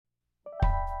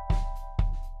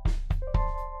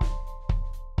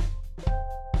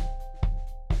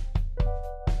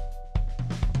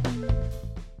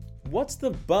What's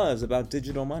the buzz about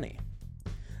digital money?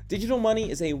 Digital money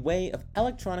is a way of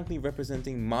electronically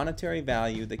representing monetary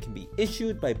value that can be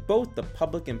issued by both the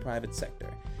public and private sector,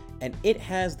 and it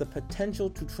has the potential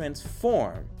to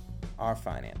transform our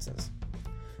finances.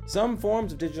 Some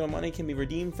forms of digital money can be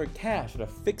redeemed for cash at a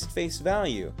fixed face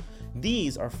value.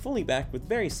 These are fully backed with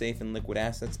very safe and liquid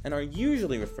assets and are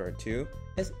usually referred to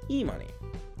as e-money.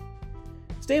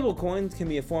 Stablecoins can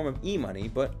be a form of e-money,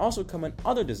 but also come in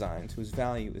other designs whose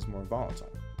value is more volatile.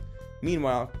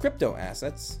 Meanwhile, crypto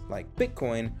assets, like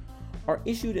Bitcoin, are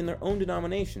issued in their own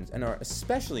denominations and are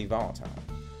especially volatile,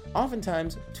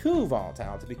 oftentimes too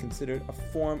volatile to be considered a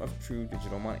form of true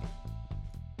digital money.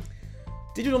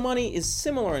 Digital money is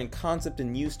similar in concept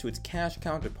and use to its cash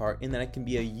counterpart in that it can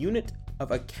be a unit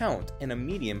of account and a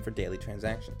medium for daily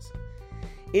transactions.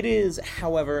 It is,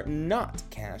 however, not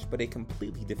cash, but a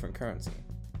completely different currency.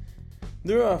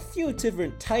 There are a few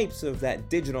different types of that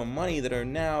digital money that are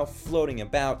now floating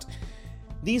about.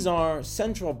 These are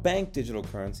central bank digital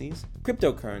currencies,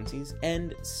 cryptocurrencies,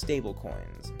 and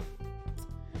stablecoins.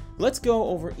 Let's go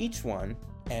over each one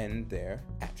and their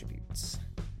attributes.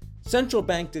 Central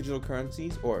bank digital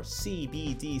currencies, or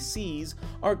CBDCs,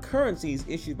 are currencies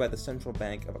issued by the central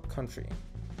bank of a country.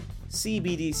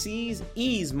 CBDCs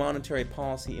ease monetary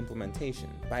policy implementation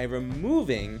by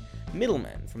removing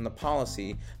middlemen from the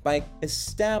policy by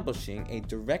establishing a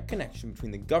direct connection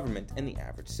between the government and the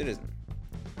average citizen.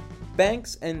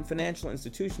 Banks and financial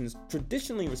institutions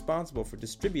traditionally responsible for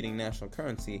distributing national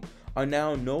currency are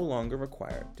now no longer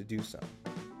required to do so.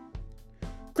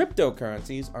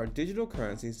 Cryptocurrencies are digital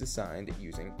currencies designed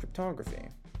using cryptography.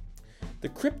 The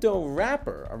crypto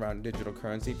wrapper around digital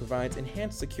currency provides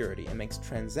enhanced security and makes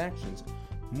transactions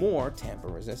more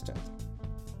tamper-resistant.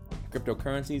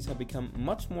 Cryptocurrencies have become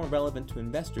much more relevant to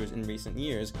investors in recent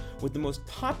years, with the most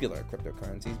popular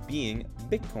cryptocurrencies being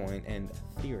Bitcoin and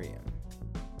Ethereum.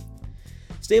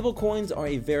 Stablecoins are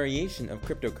a variation of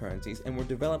cryptocurrencies and were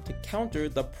developed to counter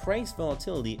the price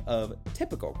volatility of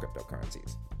typical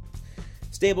cryptocurrencies.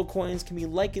 Stablecoins can be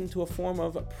likened to a form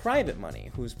of private money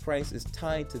whose price is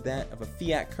tied to that of a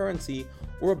fiat currency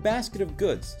or a basket of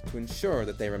goods to ensure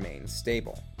that they remain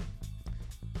stable.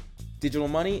 Digital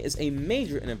money is a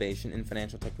major innovation in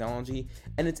financial technology,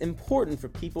 and it's important for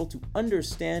people to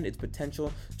understand its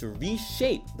potential to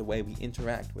reshape the way we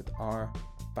interact with our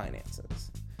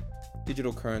finances.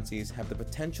 Digital currencies have the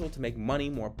potential to make money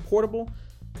more portable,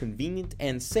 convenient,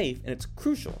 and safe, and it's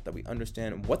crucial that we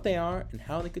understand what they are and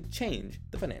how they could change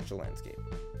the financial landscape.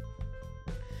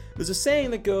 There's a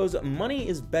saying that goes, money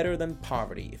is better than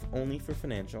poverty, if only for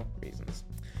financial reasons.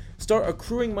 Start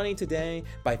accruing money today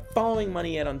by following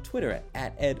Money Ed on Twitter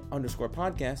at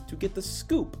 @ed_podcast to get the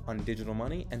scoop on digital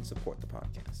money and support the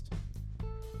podcast.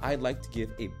 I'd like to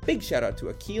give a big shout out to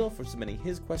Akil for submitting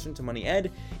his question to Money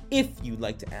Ed. If you'd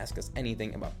like to ask us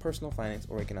anything about personal finance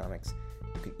or economics,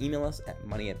 you can email us at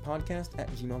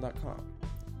moneyedpodcast@gmail.com.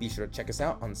 Be sure to check us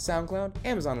out on SoundCloud,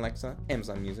 Amazon Alexa,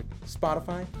 Amazon Music,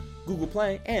 Spotify, Google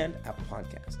Play, and Apple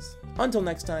Podcasts. Until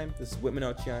next time, this is Whitman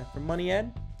Ochiai from Money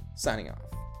Ed, signing off.